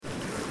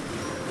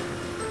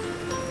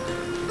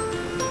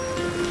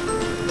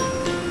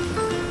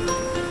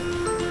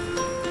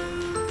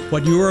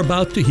What you are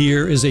about to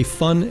hear is a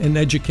fun and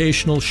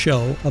educational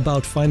show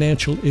about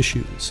financial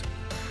issues.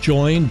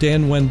 Join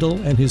Dan Wendell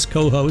and his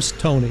co-host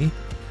Tony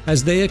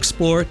as they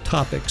explore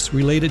topics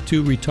related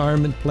to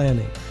retirement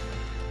planning.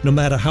 No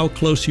matter how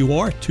close you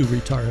are to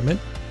retirement,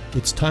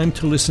 it's time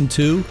to listen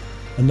to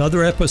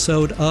another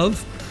episode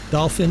of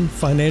Dolphin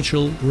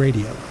Financial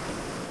Radio.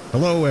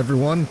 Hello,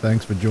 everyone.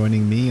 Thanks for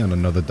joining me on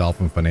another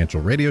Dolphin Financial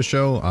Radio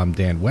show. I'm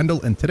Dan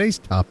Wendell, and today's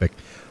topic,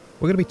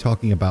 we're going to be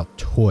talking about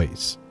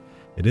toys.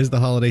 It is the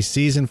holiday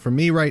season for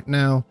me right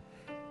now,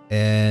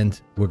 and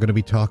we're going to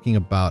be talking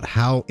about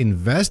how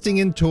investing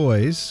in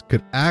toys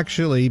could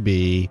actually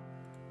be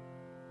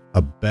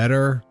a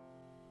better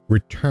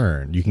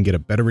return. You can get a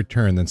better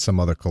return than some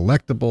other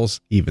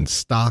collectibles, even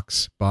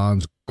stocks,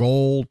 bonds,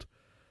 gold.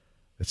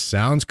 It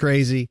sounds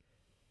crazy.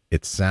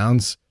 It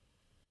sounds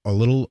a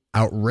little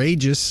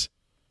outrageous,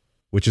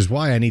 which is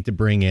why I need to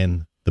bring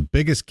in the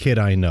biggest kid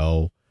I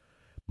know,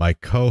 my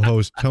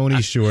co-host,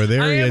 Tony Shore.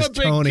 There he is,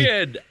 Tony.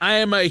 I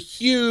am a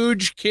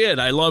huge kid.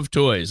 I love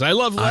toys. I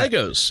love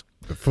Legos.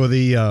 For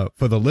the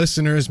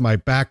listeners, my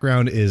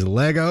background is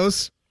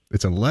Legos.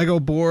 It's a Lego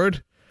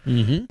board,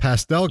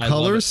 pastel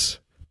colors,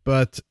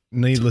 but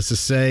needless to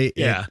say,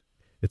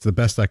 it's the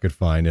best I could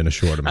find in a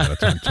short amount of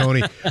time.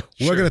 Tony,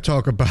 we're going to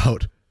talk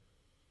about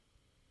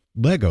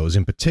Legos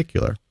in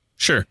particular.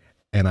 Sure.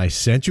 And I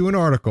sent you an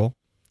article.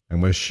 I'm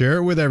going to share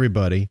it with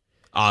everybody.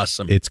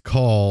 Awesome. It's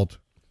called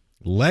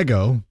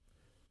Lego,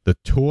 the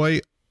Toy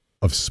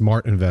of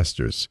Smart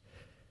Investors.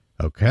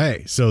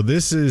 Okay, so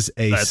this is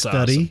a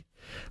study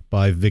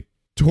by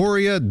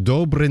Victoria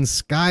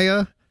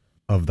Dobrinskaya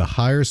of the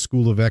Higher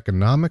School of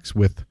Economics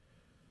with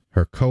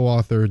her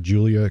co-author,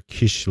 Julia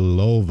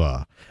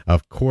Kishlova.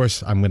 Of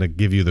course, I'm going to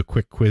give you the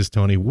quick quiz,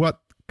 Tony.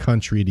 What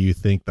country do you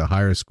think the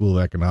Higher School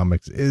of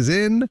Economics is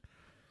in?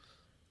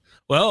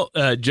 Well,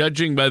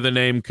 judging by the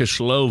name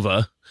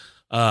Kishlova,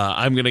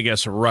 I'm going to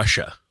guess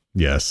Russia.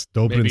 Yes,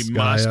 Dobrinskaya. Maybe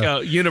Moscow,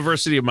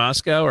 University of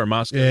Moscow or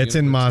Moscow. Yeah, it's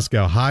in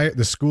Moscow,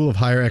 the School of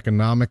Higher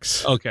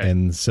Economics. Okay.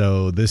 And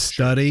so this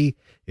study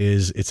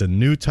it's a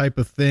new type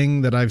of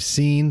thing that I've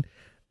seen.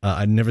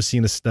 I'd never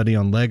seen a study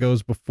on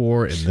Legos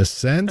before in this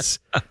sense,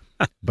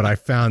 but I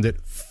found it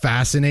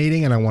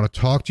fascinating, and I want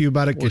to talk to you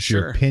about it, get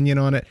your opinion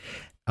on it.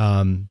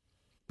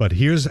 But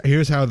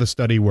here's how the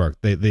study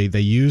worked.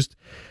 They used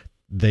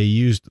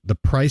the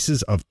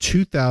prices of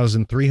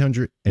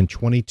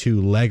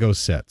 2,322 Lego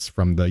sets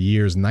from the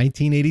years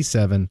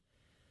 1987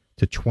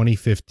 to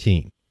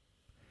 2015.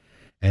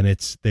 And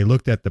they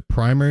looked at the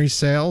primary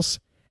sales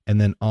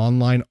and then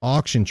online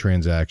auction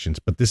transactions,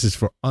 but this is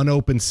for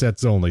unopened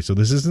sets only. So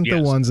this isn't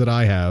the ones that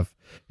I have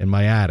in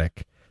my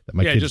attic that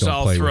my kids just don't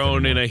all play with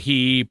thrown in anymore. a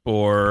heap,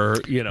 or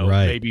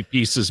maybe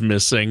pieces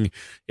missing.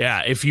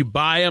 Yeah, if you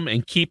buy them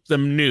and keep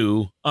them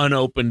new,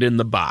 unopened in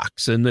the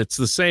box, and it's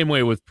the same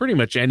way with pretty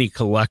much any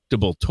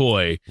collectible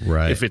toy.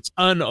 Right. If it's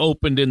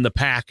unopened in the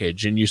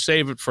package and you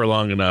save it for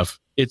long enough,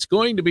 it's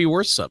going to be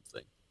worth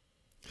something.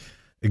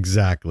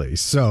 Exactly.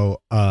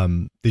 So,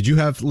 did you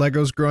have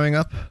Legos growing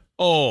up?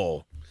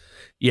 Oh,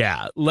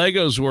 yeah,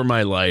 Legos were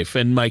my life,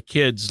 and my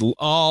kids,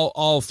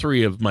 all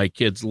three of my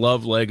kids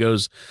love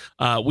Legos.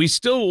 We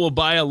still will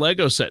buy a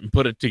Lego set and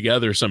put it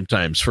together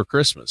sometimes for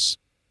Christmas,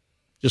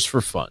 just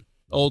for fun.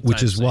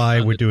 Which is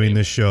why we're doing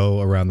this show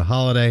around the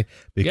holiday,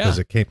 because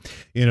it came,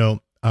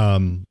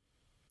 I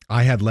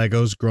had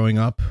Legos growing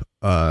up,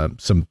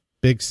 some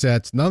big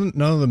sets, none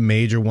of the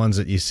major ones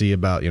that you see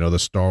about, the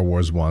Star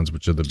Wars ones,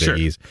 which are the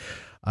biggies. Sure.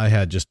 I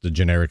had just a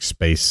generic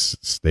space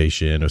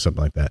station or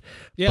something like that.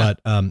 Yeah.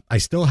 But I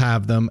still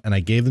have them, and I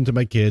gave them to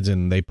my kids,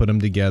 and they put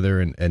them together.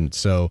 And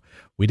so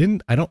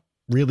I don't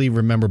really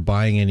remember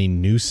buying any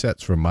new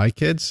sets for my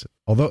kids,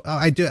 although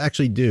I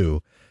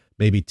do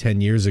maybe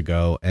 10 years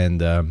ago.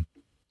 And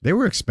they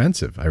were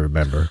expensive, I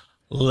remember.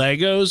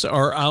 Legos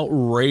are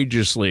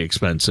outrageously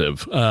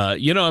expensive.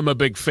 I'm a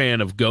big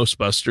fan of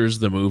Ghostbusters,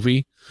 the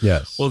movie.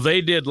 Yes. Well, they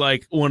did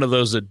like one of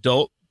those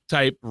adult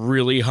type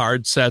really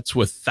hard sets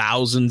with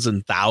thousands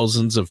and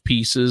thousands of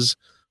pieces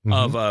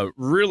of a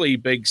really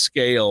big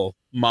scale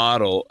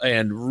model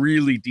and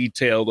really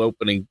detailed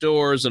opening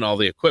doors and all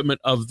the equipment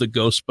of the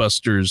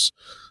Ghostbusters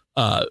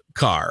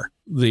car,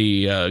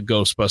 the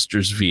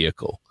Ghostbusters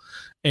vehicle.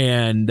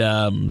 And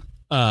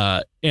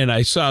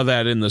I saw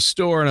that in the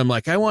store, and I'm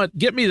like,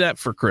 get me that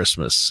for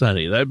Christmas,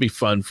 honey. That'd be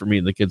fun for me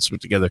and the kids to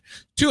put together.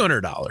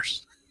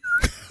 $200.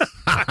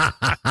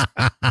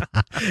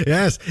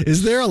 Yes.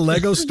 Is there a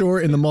Lego store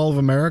in the Mall of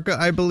America,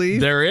 I believe?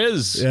 There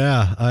is.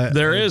 Yeah.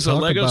 There is a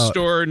Lego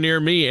store near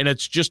me, and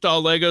it's just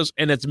all Legos,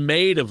 and it's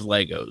made of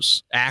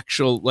Legos.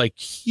 Actual, like,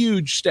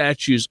 huge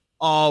statues,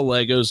 all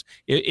Legos.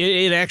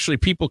 It actually,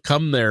 people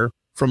come there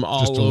from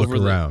all just to over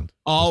look around.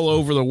 all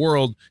over the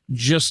world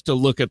just to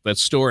look at that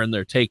store, and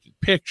they're taking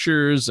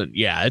pictures, and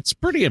yeah, it's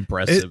pretty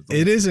impressive.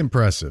 It is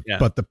impressive,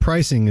 but the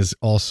pricing is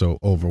also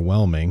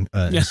overwhelming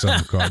in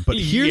some cars. But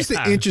here's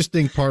the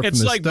interesting part. It's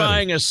from like study.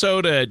 buying a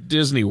soda at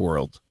Disney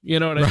World. You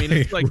know what I mean?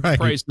 It's like the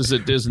prices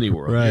at Disney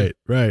World. Right.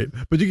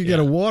 But you can get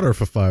a water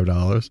for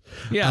 $5.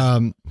 Yeah.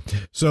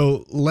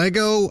 So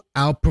Lego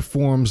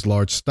outperforms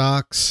large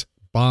stocks,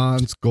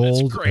 bonds,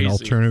 gold, and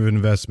alternative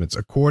investments,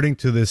 according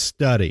to this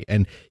study.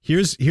 And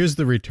here's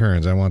the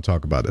returns. I want to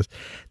talk about this.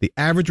 The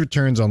average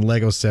returns on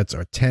Lego sets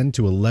are 10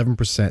 to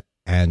 11%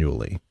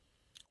 annually.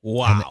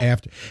 Wow. And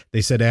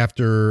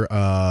after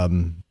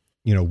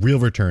real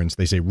returns,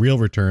 they say real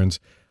returns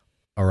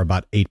are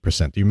about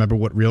 8%. Do you remember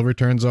what real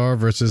returns are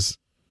versus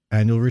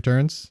annual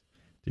returns?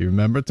 Do you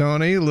remember,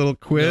 Tony? A little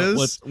quiz.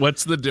 No,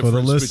 what's the difference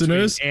for the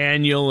listeners? Between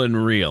annual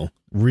and real?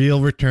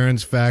 Real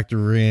returns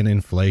factor in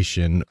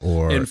inflation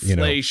or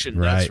inflation.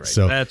 Right.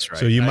 That's right.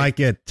 So you might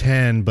get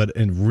 10, but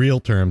in real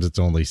terms, it's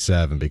only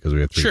 7 because we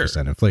have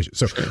 3% inflation.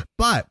 So,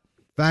 but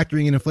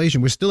factoring in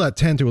inflation, we're still at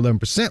 10 to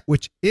 11%,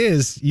 which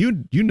is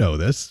you know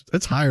this.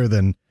 That's higher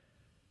than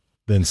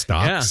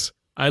stocks.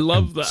 Yeah. I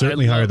love that.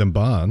 Certainly higher than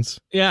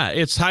bonds. Yeah,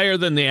 it's higher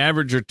than the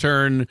average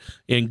return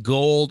in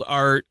gold,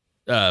 art,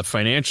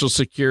 financial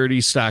security,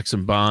 stocks,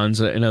 and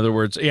bonds. In other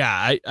words,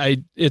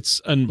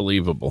 it's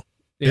unbelievable.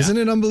 Yeah. Isn't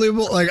it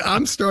unbelievable? Like,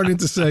 I'm starting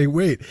to say,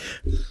 wait,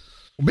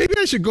 maybe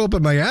I should go up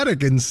in my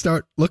attic and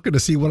start looking to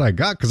see what I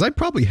got, because I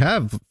probably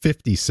have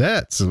 50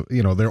 sets.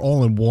 They're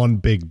all in one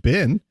big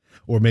bin,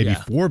 or maybe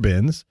 4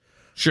 bins.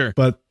 Sure.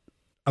 But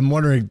I'm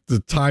wondering the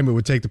time it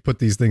would take to put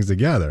these things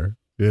together.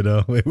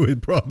 It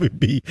would probably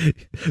be.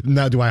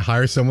 Now, do I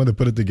hire someone to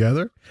put it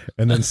together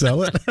and then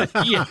sell it?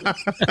 Yeah.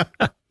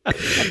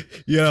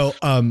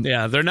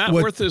 They're not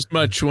worth as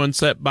much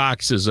once that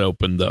box is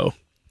open, though.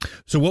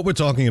 So what we're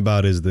talking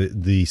about is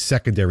the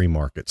secondary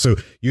market. So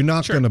you're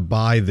not going to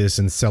buy this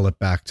and sell it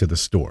back to the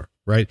store,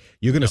 right?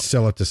 You're going to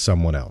sell it to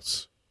someone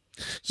else.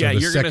 So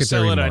you're going to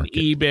sell it on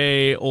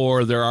eBay,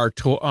 or there are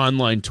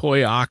online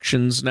toy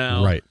auctions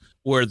now. Right.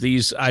 Where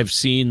I've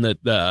seen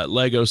that the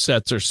Lego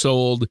sets are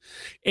sold,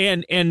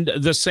 and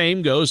the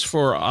same goes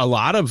for a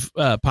lot of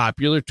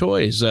popular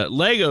toys.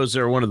 Legos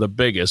are one of the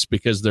biggest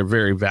because they're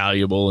very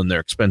valuable and they're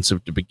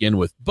expensive to begin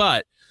with.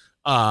 But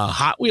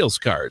Hot Wheels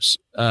cars,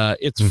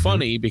 it's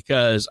funny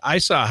because I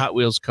saw a Hot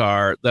Wheels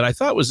car that I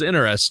thought was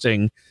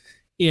interesting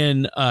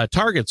in a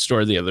Target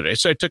store the other day.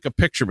 So I took a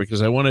picture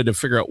because I wanted to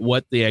figure out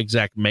what the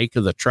exact make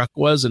of the truck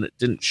was, and it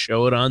didn't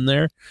show it on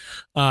there.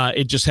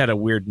 It just had a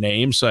weird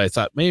name. So I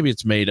thought maybe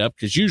it's made up,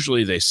 because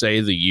usually they say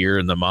the year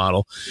and the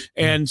model.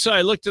 And so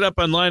I looked it up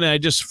online, and I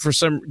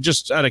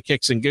just out of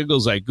kicks and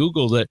giggles, I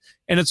Googled it,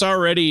 and it's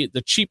already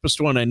the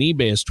cheapest one on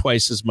eBay is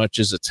twice as much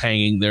as it's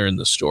hanging there in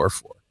the store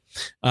for.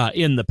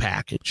 In the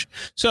package.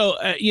 So,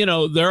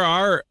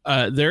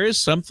 there is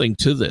something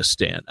to this,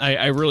 Dan.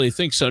 I really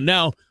think so.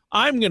 Now,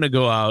 I'm going to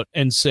go out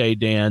and say,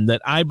 Dan,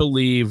 that I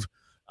believe,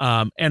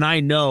 and I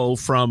know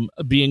from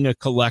being a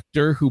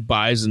collector who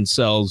buys and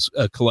sells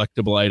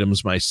collectible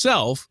items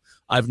myself,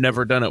 I've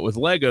never done it with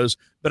Legos,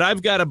 but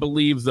I've got to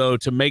believe, though,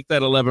 to make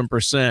that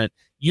 11%,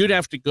 you'd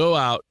have to go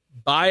out,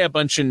 buy a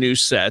bunch of new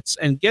sets,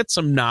 and get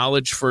some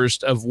knowledge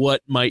first of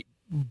what might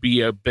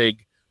be a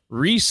big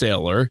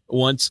reseller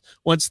once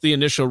the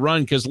initial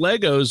run, because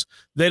Legos,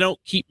 they don't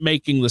keep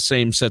making the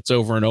same sets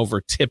over and over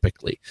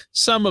typically.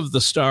 Some of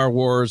the Star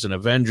Wars and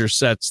Avengers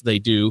sets they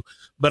do,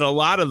 but a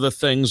lot of the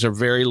things are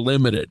very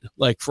limited.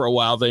 Like for a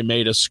while they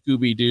made a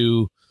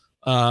Scooby-Doo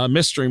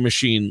Mystery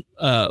Machine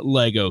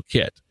Lego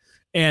kit,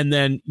 and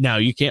then now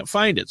you can't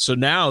find it. So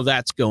now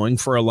that's going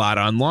for a lot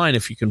online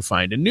if you can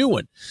find a new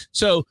one.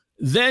 So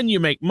then you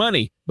make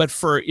money. But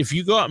if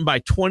you go out and buy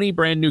 20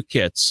 brand new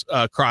kits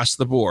across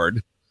the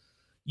board,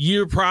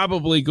 you're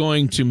probably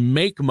going to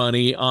make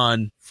money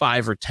on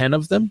 5 or 10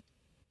 of them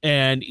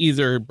and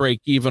either break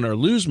even or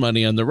lose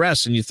money on the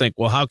rest. And you think,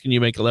 well, how can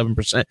you make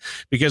 11%?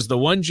 Because the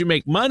ones you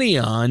make money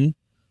on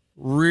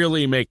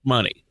really make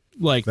money.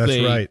 Like that's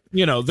right.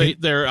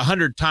 They're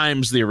 100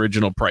 times the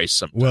original price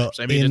sometimes. Well,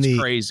 I mean, it's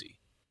crazy.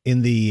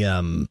 In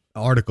the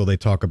article, they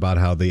talk about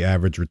how the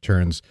average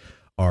returns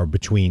are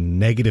between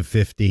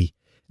 -50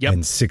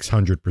 and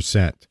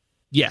 600%.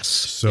 Yes,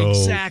 so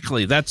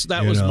exactly. That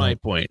was my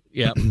point.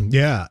 Yeah.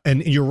 Yeah.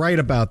 And you're right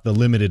about the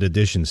limited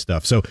edition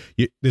stuff. So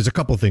there's a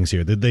couple things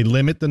here. They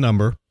limit the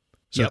number.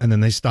 So, and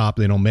then they stop.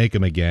 They don't make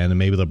them again, and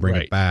maybe they'll bring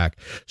it back.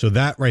 So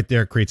that right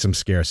there creates some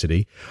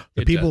scarcity.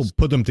 The people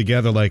put them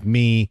together like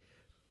me.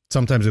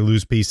 Sometimes they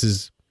lose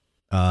pieces.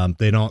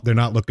 They're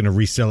not looking to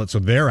resell it. So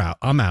they're out.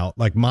 I'm out.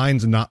 Like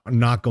mine's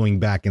not going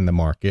back in the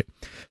market.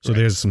 So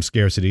there's some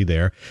scarcity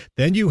there.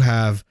 Then you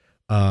have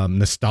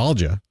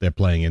nostalgia they're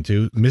playing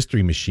into.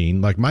 Mystery Machine,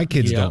 like my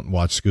kids don't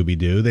watch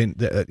Scooby-Doo.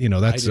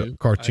 That's a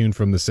cartoon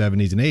from the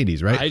 70s and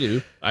 80s, right? I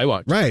do. I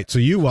watch it. So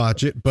you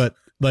watch it, but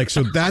Like,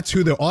 so that's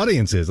who the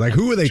audience is. Like,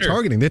 who are they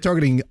targeting? They're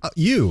targeting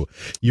you.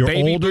 You're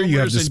Baby older, you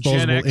have boomers and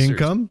Gen disposable Xers.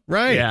 income,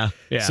 right?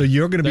 Yeah. So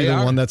you're going to be They the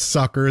are. one that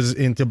suckers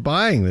into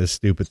buying this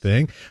stupid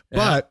thing.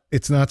 But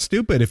it's not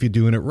stupid if you're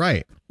doing it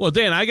right. Well,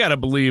 Dan, I got to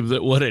believe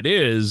that what it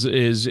is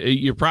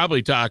you're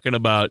probably talking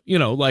about,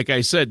 like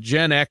I said,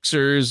 Gen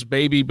Xers,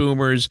 baby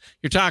boomers.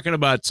 You're talking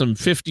about some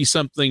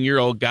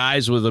 50-something-year-old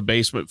guys with a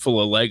basement full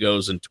of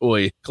Legos and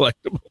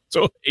collectible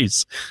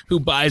toys who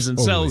buys and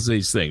sells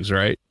these things,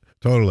 right?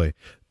 Totally.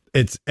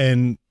 It's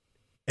and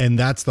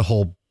that's the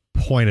whole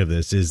point of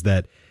this, is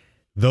that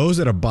those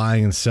that are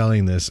buying and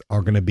selling this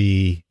are going to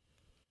be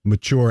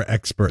mature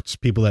experts,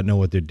 people that know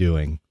what they're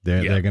doing.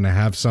 They're going to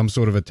have some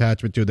sort of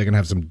attachment to it. They're going to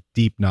have some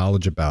deep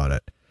knowledge about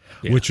it,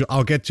 which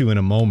I'll get to in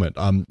a moment.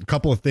 A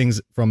couple of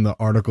things from the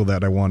article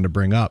that I wanted to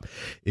bring up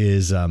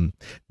is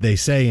they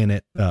say in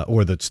it,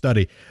 or the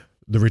study,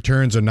 the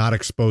returns are not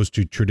exposed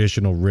to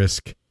traditional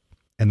risk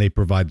and they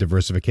provide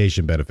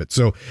diversification benefits.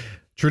 So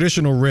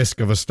traditional risk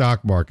of a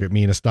stock market,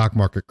 mean a stock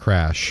market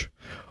crash,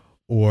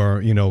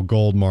 or,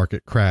 gold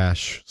market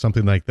crash,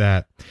 something like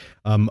that.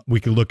 We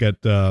could look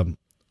at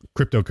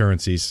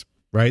cryptocurrencies,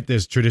 right?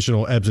 There's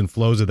traditional ebbs and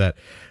flows of that.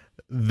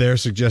 They're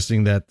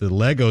suggesting that the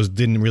Legos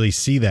didn't really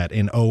see that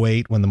in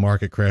 2008 when the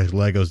market crashed.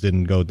 Legos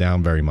didn't go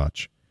down very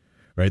much,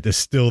 right? There's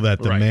still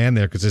that demand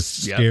there because it's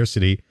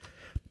scarcity.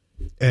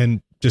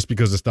 And just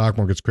because the stock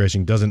market's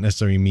crashing doesn't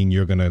necessarily mean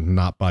you're going to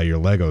not buy your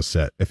Lego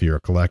set if you're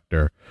a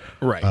collector.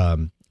 Right.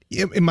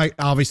 It might,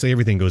 obviously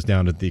everything goes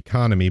down to the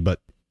economy,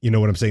 but you know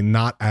what I'm saying?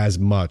 Not as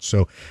much.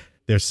 So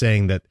they're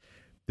saying that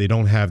they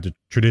don't have the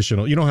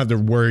traditional, you don't have to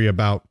worry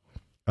about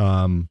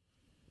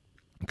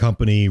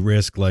company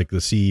risk, like the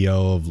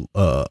CEO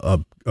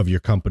of your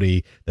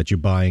company that you're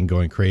buying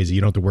going crazy.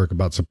 You don't have to worry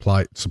about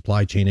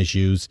supply chain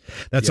issues.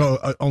 That's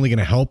only going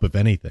to help, if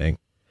anything.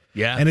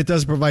 Yeah. And it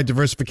does provide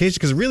diversification,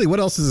 because really, what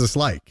else is this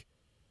like?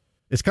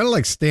 It's kind of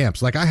like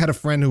stamps. Like, I had a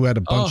friend who had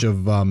a bunch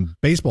of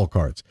baseball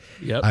cards.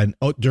 Yep. And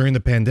during the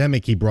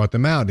pandemic, he brought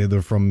them out.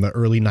 They're from the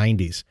early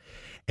 90s.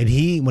 And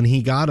when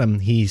he got them,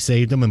 he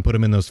saved them and put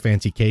them in those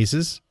fancy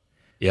cases.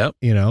 Yep.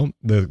 The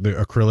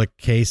acrylic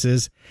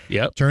cases.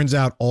 Yep. Turns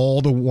out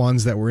all the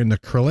ones that were in the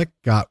acrylic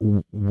got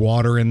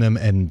water in them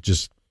and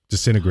just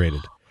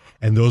disintegrated.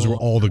 And those were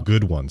all the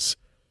good ones.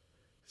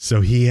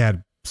 So he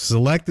had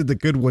selected the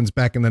good ones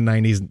back in the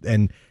 90s,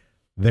 and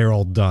they're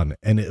all done.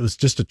 And it was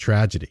just a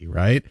tragedy,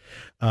 right?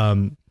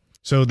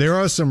 So there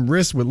are some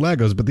risks with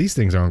Legos, but these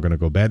things aren't going to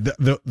go bad.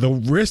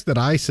 The risk that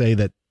I say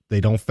that they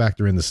don't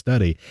factor in the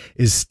study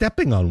is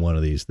stepping on one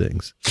of these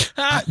things.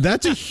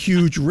 That's a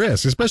huge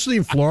risk, especially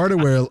in Florida,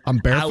 where I'm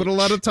barefoot a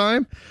lot of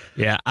time.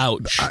 Yeah.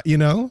 Ouch.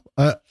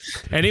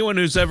 Anyone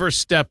who's ever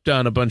stepped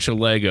on a bunch of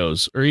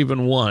Legos, or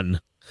even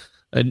one,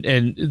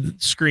 and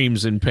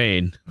screams in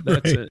pain.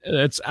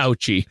 That's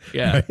ouchy.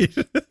 Yeah. Right?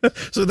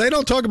 So they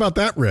don't talk about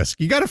that risk.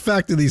 You got to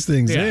factor these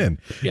things in.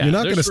 Yeah, you're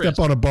not going to step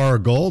on a bar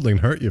of gold and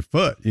hurt your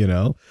foot.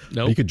 Nope.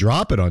 You could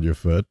drop it on your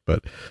foot,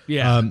 but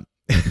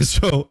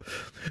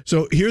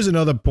So here's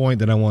another point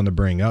that I want to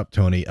bring up,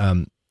 Tony.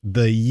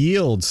 The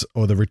yields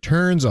or the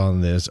returns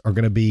on this are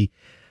going to be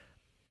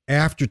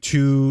after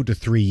 2 to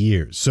 3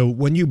 years. So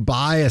when you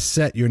buy a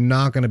set, you're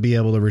not going to be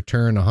able to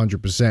return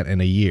 100%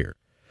 in a year.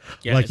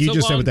 Yeah, like you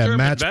just said with that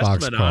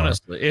Matchbox car.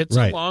 Honestly, it's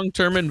a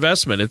long-term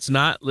investment. It's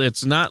not.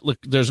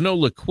 There's no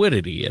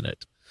liquidity in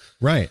it.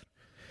 Right.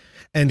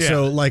 And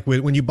so, like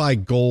when you buy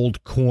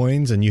gold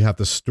coins and you have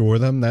to store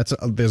them,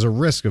 there's a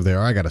risk of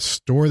there. I got to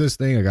store this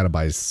thing. I got to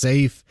buy a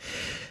safe.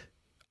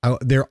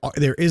 There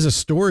is a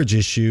storage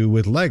issue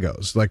with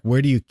Legos. Like,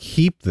 where do you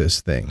keep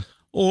this thing?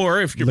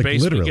 Or if your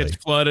basement gets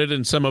flooded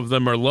and some of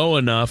them are low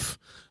enough,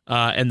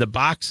 and the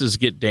boxes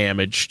get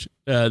damaged,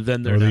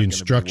 then they're or the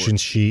instruction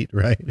sheet,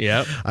 right?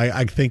 Yeah,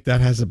 I think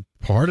that has a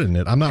part in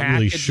it. I'm not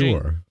really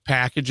sure.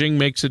 Packaging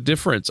makes a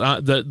difference.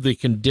 The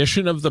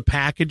condition of the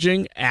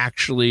packaging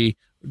actually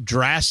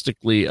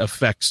drastically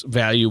affects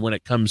value when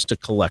it comes to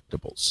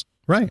collectibles.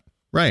 Right.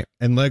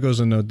 And Legos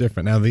are no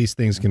different. Now, these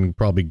things can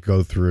probably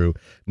go through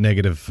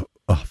negative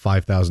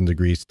 5,000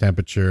 degrees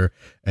temperature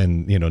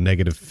and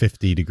negative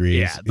 50 degrees.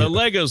 Yeah, the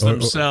Legos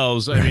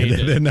themselves, I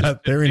mean,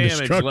 they're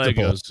indestructible.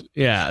 Legos.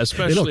 Yeah,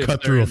 especially it'll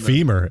cut through a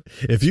femur.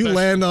 If you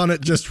land on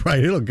it just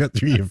right, it'll cut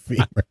through your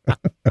femur.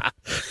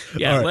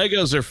 Yeah, right.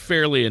 Legos are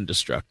fairly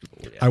indestructible.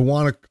 Yeah. I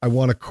want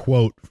to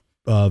quote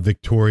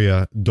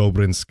Victoria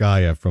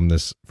Dobrinskaya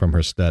from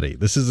her study.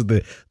 This is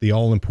the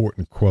all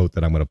important quote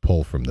that I'm going to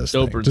pull from this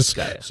thing, just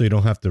so you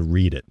don't have to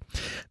read it.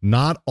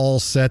 Not all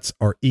sets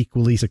are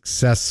equally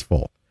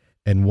successful,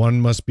 and one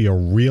must be a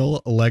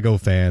real Lego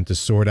fan to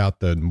sort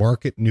out the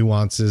market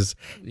nuances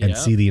and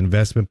see the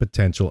investment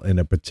potential in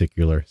a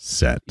particular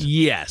set.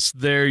 Yes,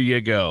 there you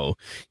go.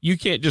 You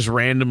can't just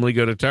randomly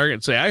go to Target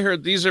and say, I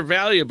heard these are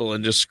valuable,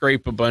 and just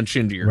scrape a bunch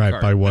into your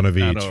cart. Buy one of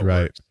each,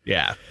 right? Works.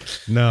 Yeah.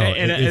 No,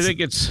 and I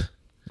think it's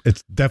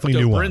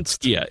definitely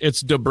nuanced.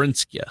 It's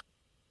Dobrinskia.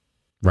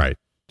 Right.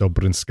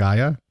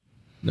 Dobrinskaya?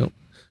 Nope.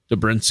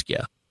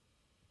 Dobrinskia.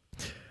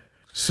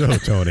 So,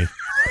 Tony,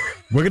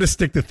 We're going to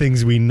stick to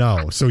things we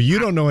know. So you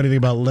don't know anything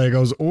about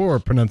Legos or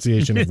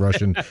pronunciation of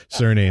Russian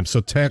surnames.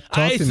 So talk to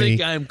me. I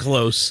think I'm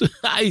close.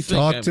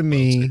 Talk to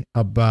me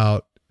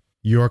about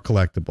your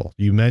collectible.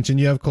 You mentioned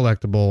you have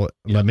collectible.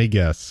 Yep. Let me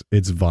guess.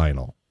 It's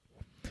vinyl.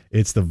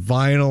 It's the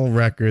vinyl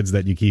records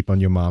that you keep on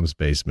your mom's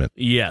basement.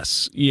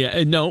 Yes.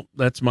 Yeah. No,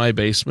 that's my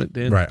basement,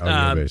 Dan. Right.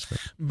 Your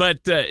basement. But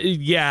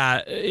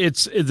yeah,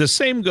 it's the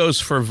same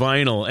goes for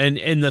vinyl.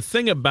 And the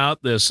thing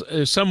about this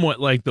is somewhat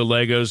like the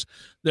Legos.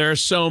 There are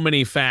so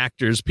many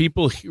factors.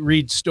 People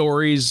read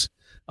stories.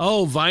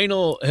 Oh,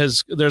 vinyl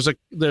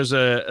there's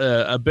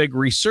a big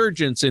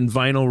resurgence in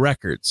vinyl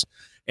records.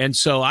 And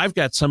so I've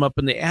got some up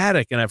in the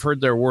attic, and I've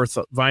heard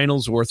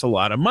vinyl's worth a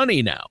lot of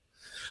money now.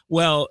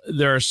 Well,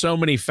 there are so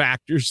many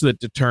factors that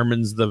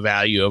determines the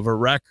value of a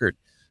record.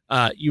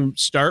 You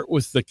start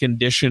with the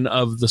condition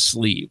of the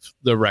sleeve,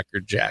 the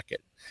record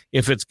jacket.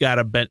 If it's got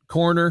a bent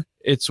corner,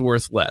 it's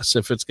worth less.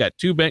 If it's got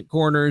 2 bent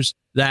corners,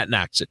 that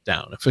knocks it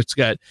down. If it's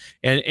got,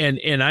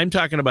 and I'm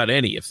talking about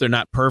if they're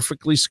not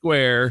perfectly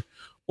square,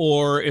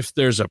 or if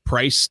there's a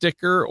price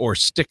sticker or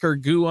sticker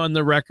goo on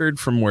the record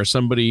from where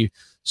somebody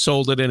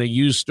sold it in a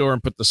used store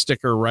and put the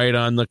sticker right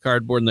on the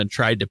cardboard and then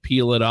tried to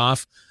peel it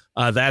off.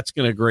 That's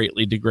going to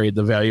greatly degrade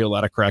the value. A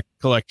lot of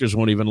collectors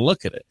won't even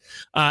look at it.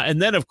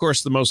 And then, of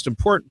course, the most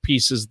important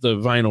piece is the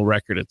vinyl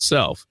record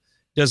itself.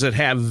 Does it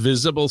have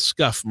visible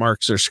scuff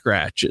marks or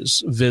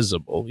scratches?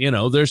 Visible.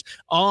 There's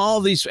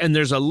all these, and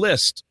there's a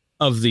list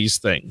of these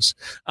things.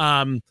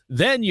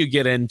 Then you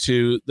get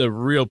into the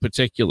real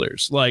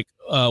particulars, like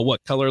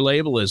what color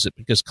label is it?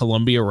 Because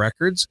Columbia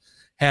Records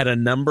had a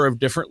number of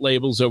different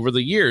labels over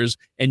the years,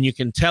 and you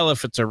can tell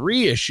if it's a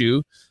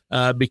reissue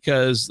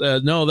because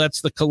no,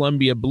 that's the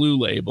Columbia blue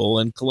label,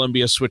 and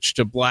Columbia switched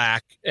to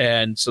black,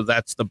 and so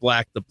that's the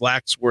black. The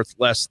black's worth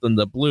less than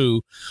the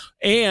blue,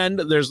 and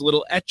there's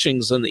little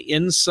etchings on the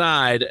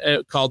inside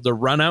called the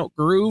runout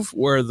groove,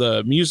 where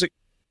the music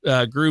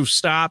grooves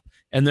stop,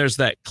 and there's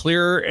that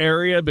clearer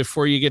area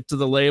before you get to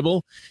the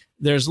label.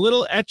 There's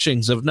little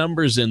etchings of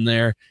numbers in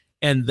there,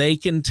 and they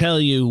can tell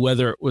you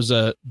whether it was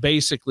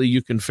basically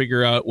you can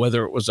figure out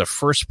whether it was a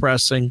first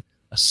pressing,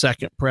 a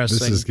second pressing.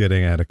 This is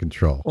getting out of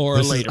control. Or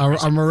a later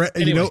pressing.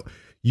 Anyway.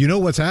 You know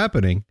what's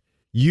happening?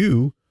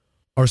 You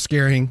are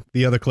scaring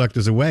the other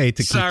collectors away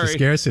to keep the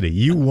scarcity.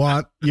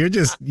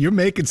 You're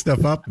making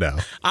stuff up now.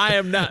 I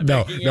am not.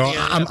 No,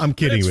 I'm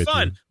kidding with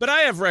you. But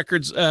I have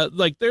records,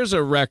 like there's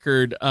a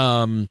record,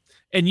 and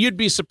you'd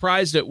be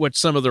surprised at what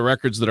some of the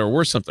records that are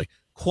worth something.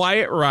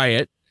 Quiet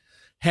Riot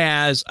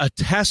has a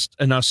test,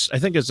 and I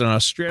think it's an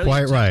Australian.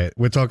 Quiet Riot.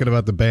 We're talking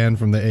about the band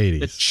from the 80s.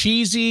 The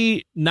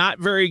cheesy, not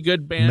very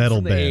good band metal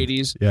from the band.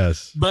 80s.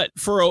 Yes. But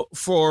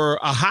for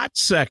a hot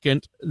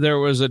second, there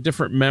was a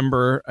different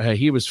member.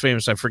 He was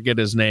famous. I forget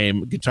his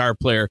name, guitar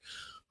player,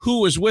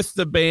 who was with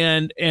the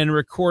band and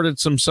recorded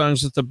some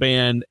songs with the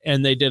band,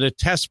 and they did a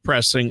test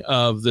pressing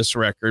of this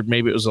record.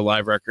 Maybe it was a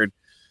live record.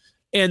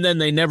 And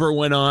then he never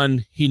went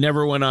on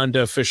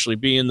to officially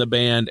be in the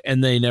band,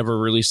 and they never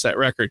released that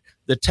record.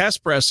 The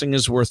test pressing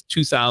is worth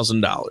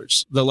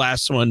 $2,000. The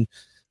last one,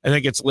 I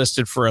think it's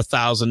listed for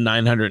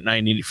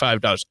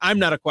 $1,995. I'm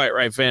not a Quiet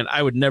Riot fan.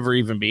 I would never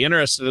even be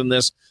interested in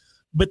this,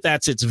 but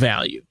that's its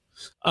value.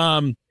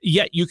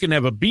 Yet you can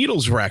have a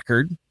Beatles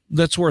record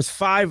that's worth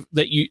 $5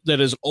 that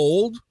is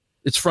old.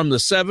 It's from the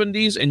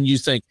 70s, and you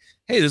think,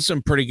 hey, this is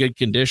in pretty good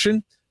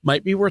condition.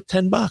 Might be worth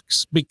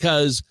 $10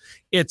 because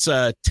it's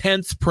a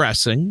 10th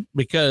pressing,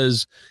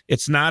 because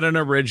it's not an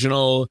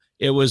original.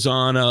 It was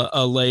on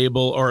a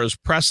label, or it was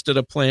pressed at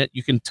a plant.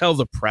 You can tell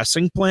the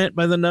pressing plant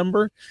by the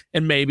number,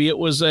 and maybe it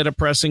was at a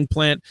pressing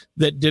plant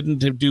that didn't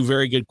do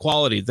very good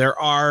quality. There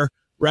are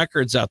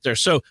records out there.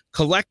 So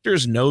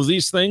collectors know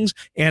these things.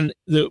 And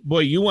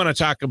you want to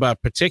talk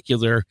about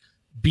particular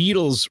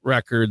Beatles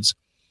records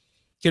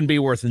can be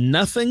worth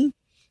nothing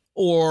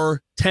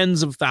or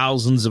tens of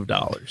thousands of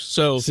dollars.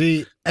 So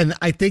see, and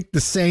I think the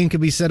same can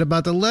be said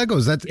about the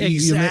Legos. That's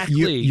exactly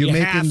you're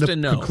making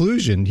the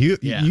conclusion.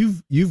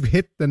 You've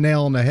hit the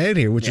nail on the head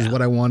here, which is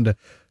what I wanted to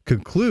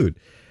conclude.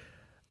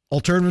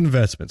 Alternative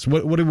investments.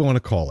 What do we want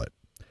to call it?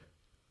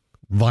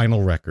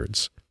 Vinyl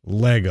records,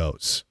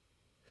 Legos.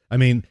 I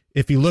mean,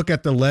 if you look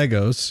at the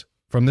Legos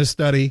from this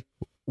study,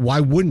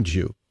 why wouldn't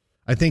you?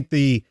 I think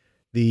the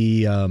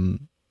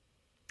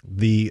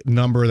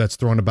number that's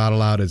thrown about a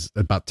lot is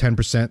about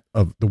 10%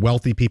 of the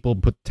wealthy people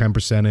put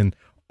 10% in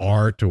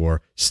art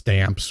or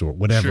stamps or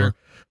whatever,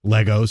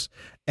 Legos.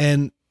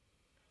 And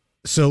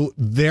so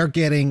they're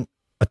getting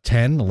a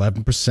 10,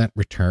 11%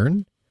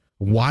 return.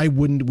 Why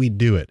wouldn't we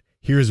do it?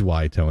 Here's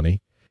why,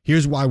 Tony.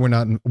 Here's why I'm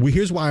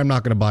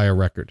not going to buy a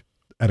record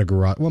at a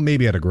garage. Well,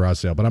 maybe at a garage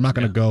sale, but I'm not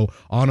going to go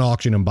on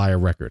auction and buy a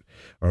record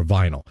or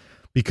vinyl,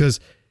 because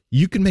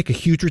you can make a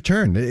huge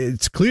return.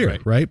 It's clear,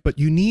 right? But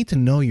you need to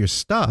know your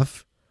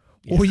stuff.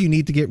 Or you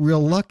need to get real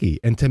lucky.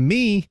 And to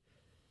me,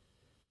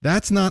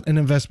 that's not an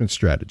investment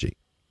strategy.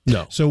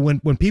 No. So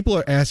when people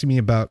are asking me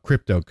about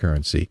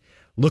cryptocurrency,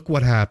 look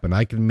what happened.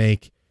 I can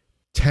make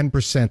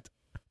 10%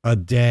 a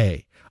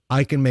day.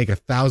 I can make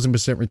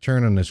 1,000%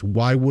 return on this.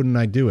 Why wouldn't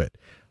I do it?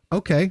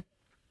 Okay.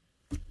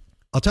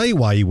 I'll tell you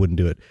why you wouldn't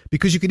do it.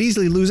 Because you could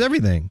easily lose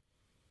everything.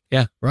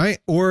 Yeah. Right?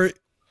 Or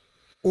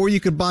you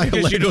could buy a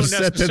because you Lego don't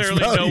set that's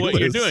necessarily know what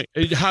you're doing.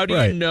 How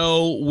do you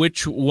know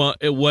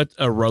what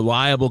a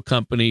reliable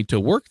company to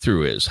work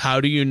through is? How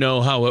do you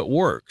know how it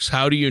works?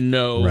 How do you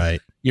know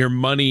your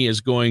money is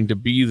going to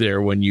be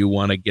there when you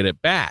want to get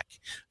it back?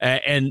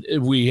 And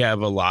we have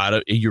a lot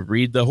of, you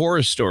read the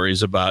horror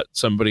stories about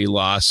somebody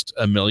lost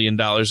 $1 million in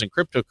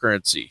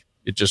cryptocurrency.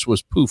 It just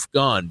was poof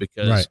gone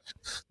because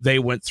they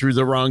went through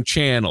the wrong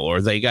channel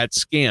or they got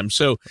scammed.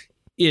 So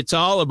it's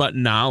all about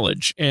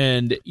knowledge,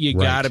 and you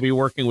got to be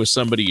working with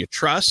somebody you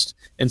trust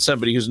and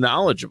somebody who's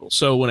knowledgeable.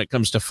 So when it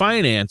comes to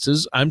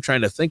finances, I'm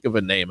trying to think of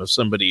a name of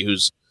somebody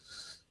who's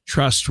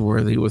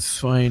trustworthy with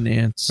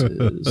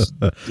finances.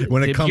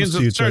 When it comes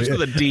to you, starts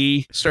with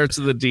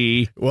a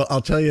D. Well,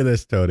 I'll tell you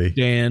this, Tony.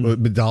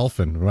 Dan.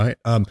 Dolphin, right?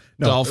 No,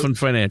 Dolphin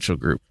Financial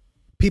Group.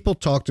 People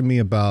talk to me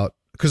about,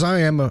 because I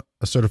am a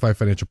certified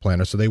financial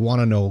planner, so they want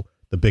to know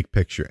the big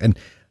picture. And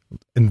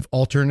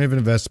alternative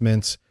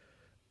investments,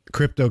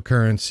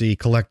 cryptocurrency,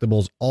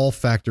 collectibles, all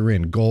factor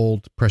in,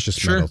 gold,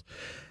 precious metals.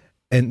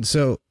 And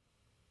so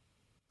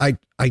I'm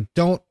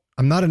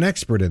not an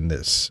expert in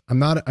this. I'm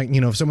not,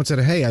 if someone said,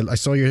 hey, I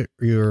saw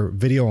your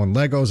video on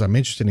Legos, I'm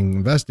interested in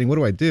investing, what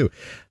do I do?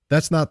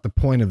 That's not the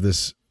point of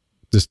this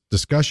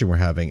discussion we're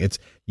having. It's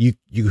you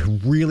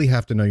really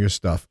have to know your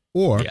stuff,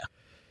 or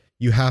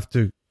you have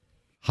to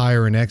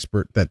hire an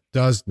expert that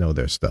does know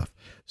their stuff.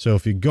 So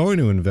if you're going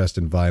to invest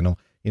in vinyl,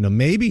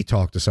 maybe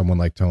talk to someone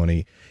like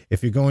Tony.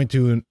 If you're going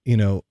to,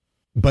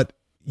 but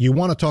you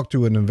want to talk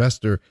to an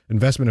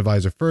investment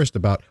advisor first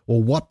about,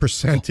 well, what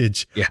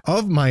percentage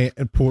of my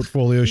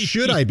portfolio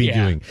should I be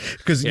doing?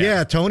 Because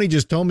Tony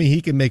just told me he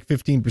can make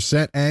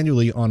 15%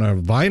 annually on a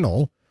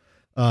vinyl.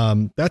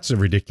 That's a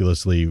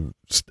ridiculous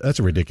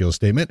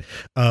statement.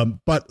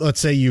 But let's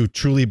say you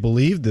truly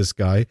believe this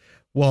guy.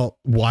 Well,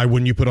 why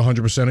wouldn't you put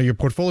 100% of your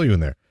portfolio in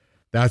there?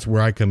 That's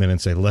where I come in and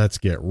say, let's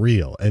get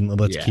real and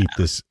let's keep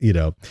this,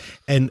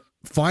 and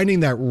finding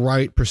that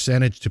right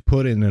percentage to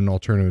put in an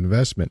alternative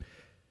investment.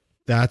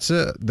 That's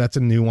a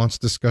nuanced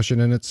discussion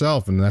in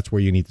itself. And that's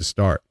where you need to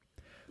start.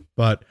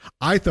 But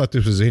I thought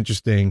this was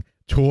interesting.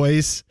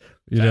 Toys,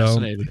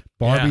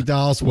 Barbie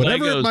dolls,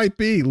 whatever Legos. It might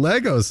be,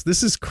 Legos.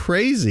 This is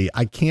crazy.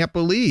 I can't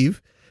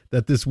believe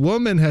that this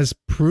woman has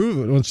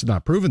proven, well, it's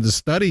not proven, the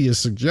study is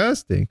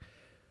suggesting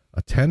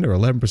a 10 or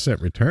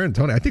 11% return.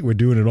 Tony, I think we're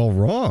doing it all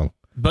wrong.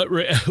 But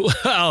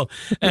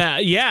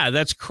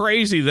that's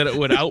crazy that it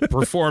would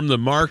outperform the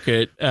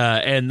market,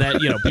 and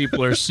that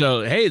people are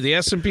so, hey, the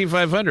S&P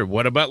 500.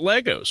 What about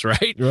Legos,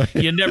 right?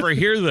 You never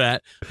hear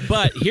that.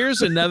 But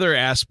here's another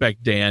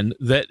aspect, Dan,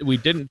 that we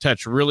didn't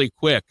touch really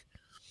quick,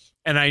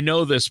 and I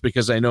know this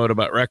because I know it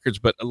about records,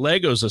 but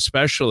Legos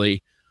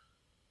especially,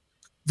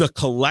 the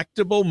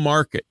collectible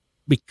market,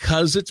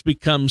 because it's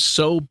become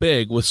so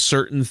big with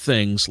certain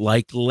things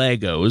like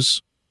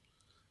Legos.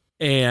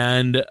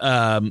 And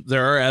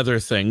there are other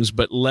things,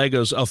 but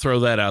Legos, I'll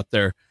throw that out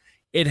there.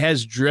 It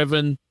has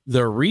driven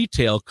the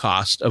retail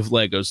cost of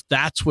Legos.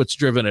 That's what's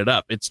driven it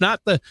up. It's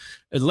not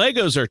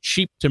Legos are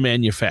cheap to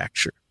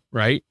manufacture,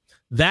 right?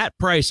 That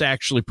price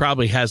actually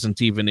probably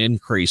hasn't even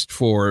increased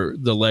for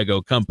the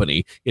Lego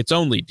company. It's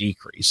only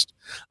decreased.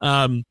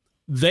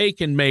 They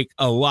can make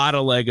a lot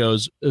of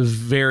Legos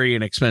very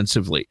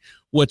inexpensively.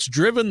 What's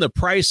driven the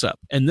price up,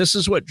 and this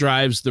is what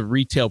drives the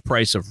retail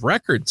price of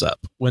records up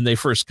when they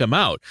first come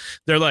out.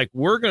 They're like,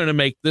 we're going to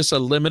make this a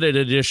limited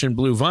edition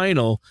blue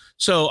vinyl.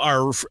 So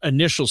our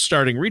initial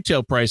starting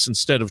retail price,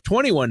 instead of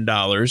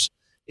 $21,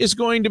 is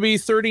going to be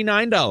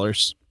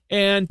 $39.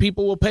 And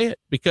people will pay it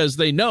because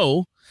they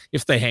know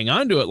if they hang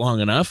on to it long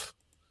enough,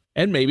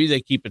 and maybe they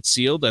keep it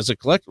sealed as a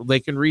collectible, they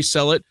can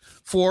resell it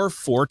for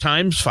 4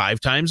 times, 5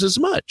 times as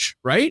much,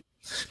 right?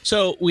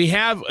 So we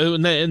have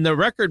in the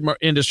record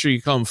industry,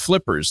 you call them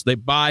flippers. They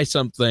buy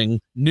something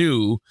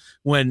new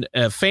when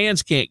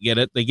fans can't get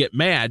it. They get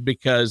mad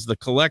because the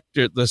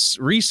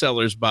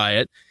resellers buy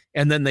it,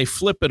 and then they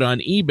flip it on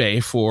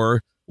eBay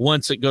for,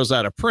 once it goes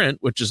out of print,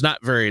 which is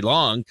not very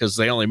long because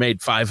they only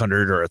made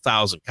 500 or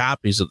 1,000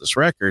 copies of this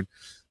record.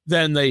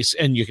 Then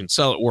and you can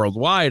sell it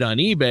worldwide on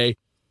eBay.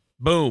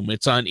 Boom,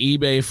 it's on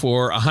eBay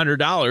for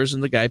 $100,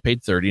 and the guy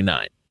paid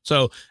 $39.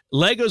 So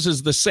Legos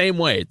is the same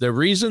way. The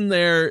reason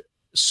they're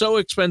so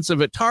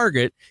expensive at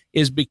Target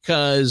is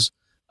because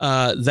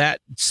that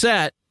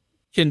set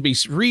can be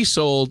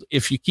resold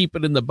if you keep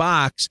it in the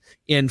box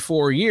in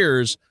 4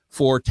 years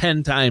for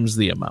 10 times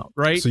the amount,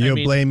 right? So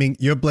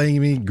you're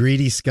blaming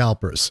greedy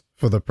scalpers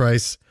for the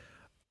price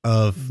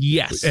of.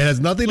 Yes. It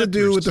has nothing to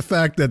do with the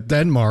fact that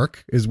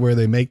Denmark is where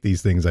they make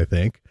these things, I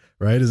think.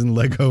 Right? Isn't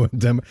Lego in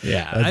Denmark?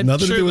 Yeah. It has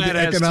nothing to do with the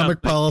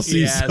economic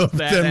policies of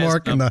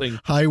Denmark and the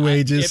high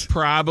wages. It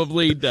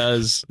probably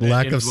does.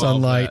 Lack of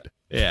sunlight.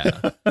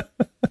 That. Yeah.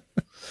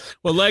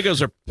 Well,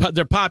 Legos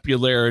their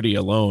popularity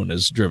alone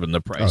has driven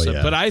the price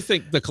up. But I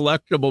think the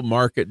collectible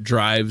market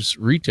drives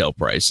retail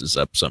prices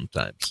up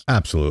sometimes.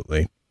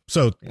 Absolutely.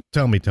 So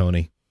tell me,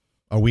 Tony,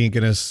 are we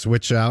going to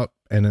switch out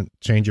and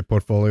change your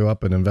portfolio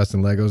up and invest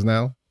in Legos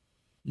now?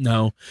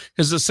 No,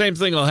 because the same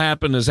thing will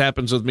happen as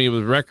happens with me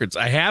with records.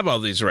 I have all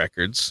these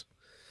records,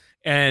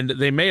 and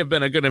they may have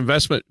been a good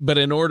investment, but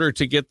in order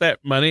to get that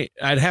money,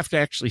 I'd have to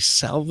actually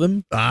sell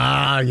them.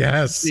 Ah,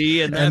 yes.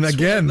 See, and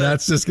again,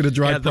 that's just going to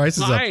drive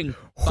prices up.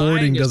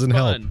 Hoarding doesn't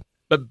help.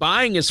 But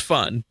buying is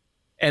fun,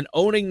 and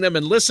owning them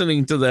and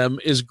listening to them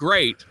is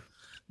great.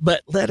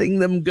 But letting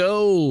them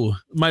go,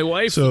 my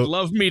wife would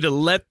love me to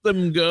let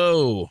them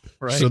go.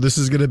 Right. So this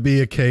is going to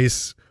be a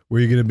case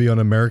where you're going to be on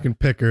American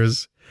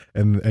Pickers,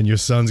 and your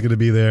son's going to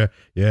be there.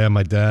 Yeah,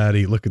 my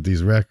daddy, look at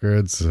these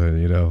records.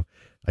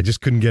 I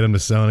just couldn't get him to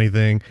sell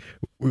anything.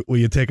 Will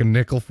you take a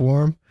nickel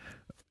for him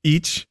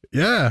each?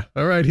 Yeah.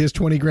 All right. Here's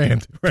 20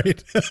 grand.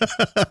 Right.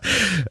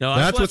 No,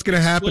 that's what's going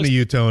to happen to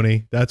you,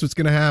 Tony. That's what's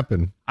going to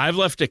happen. I've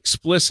left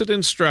explicit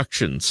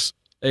instructions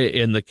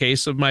in the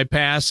case of my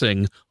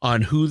passing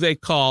on who they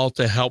call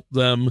to help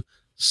them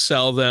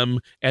sell them.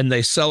 And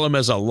they sell them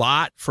as a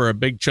lot for a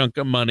big chunk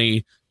of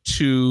money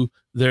to,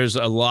 there's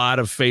a lot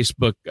of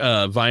Facebook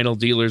vinyl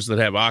dealers that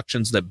have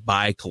auctions that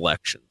buy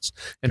collections.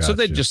 And so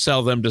they just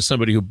sell them to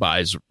somebody who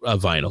buys a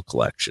vinyl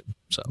collection.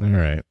 So, all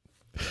right.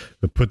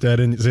 But put that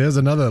in. So there's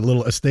another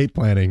little estate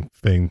planning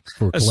thing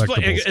for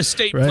collectibles.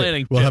 Estate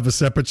planning. We'll have a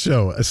separate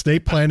show.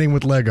 Estate planning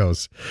with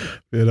Legos,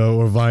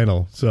 or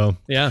vinyl. So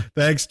yeah.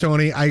 Thanks,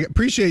 Tony. I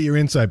appreciate your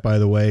insight, by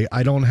the way.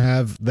 I don't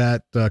have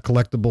that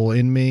collectible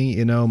in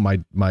me.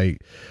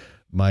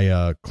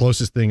 My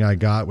closest thing I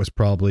got was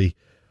probably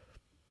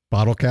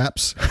bottle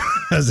caps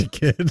as a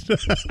kid.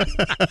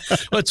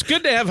 Well, it's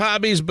good to have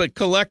hobbies, but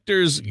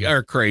collectors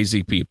are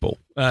crazy people.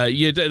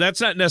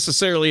 That's not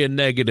necessarily a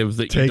negative.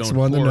 That takes you don't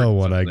one to know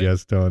one, something. I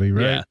guess, Tony.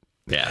 Right?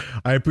 Yeah.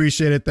 I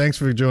appreciate it. Thanks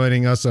for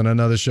joining us on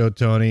another show,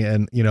 Tony.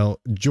 And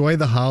enjoy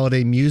the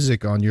holiday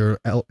music on your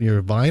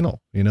vinyl.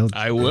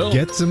 I will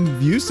get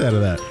some use out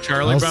of that.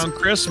 Charlie Brown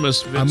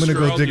Christmas. I'm going to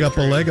go dig up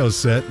a Lego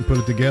set and put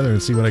it together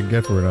and see what I can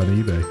get for it on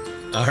eBay.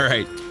 All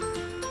right.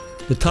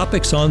 The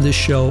topics on this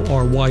show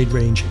are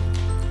wide-ranging,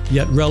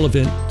 yet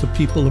relevant to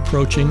people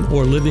approaching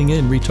or living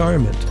in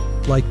retirement,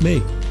 like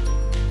me.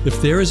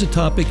 If there is a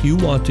topic you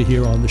want to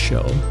hear on the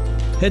show,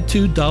 head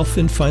to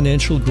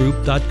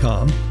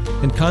dolphinfinancialgroup.com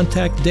and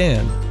contact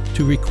Dan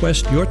to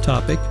request your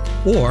topic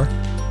or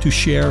to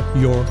share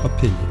your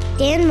opinion.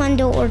 Dan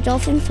Wendell or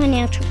Dolphin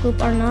Financial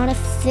Group are not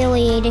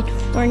affiliated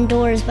or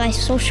endorsed by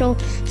Social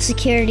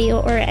Security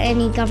or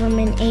any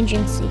government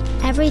agency.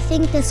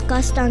 Everything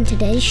discussed on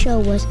today's show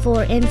was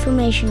for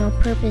informational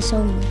purpose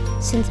only.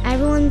 Since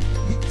everyone's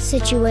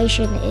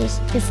situation is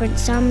different,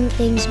 some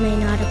things may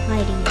not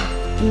apply to you.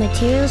 The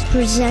materials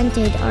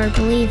presented are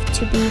believed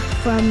to be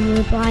from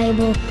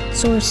reliable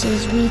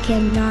sources. We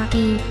cannot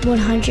be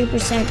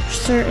 100%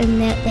 certain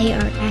that they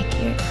are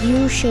accurate.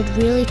 You should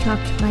really talk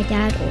to my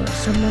dad or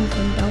someone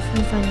from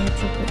Dolphin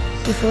Financial Group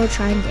before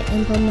trying to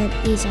implement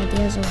these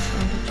ideas or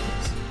strategies.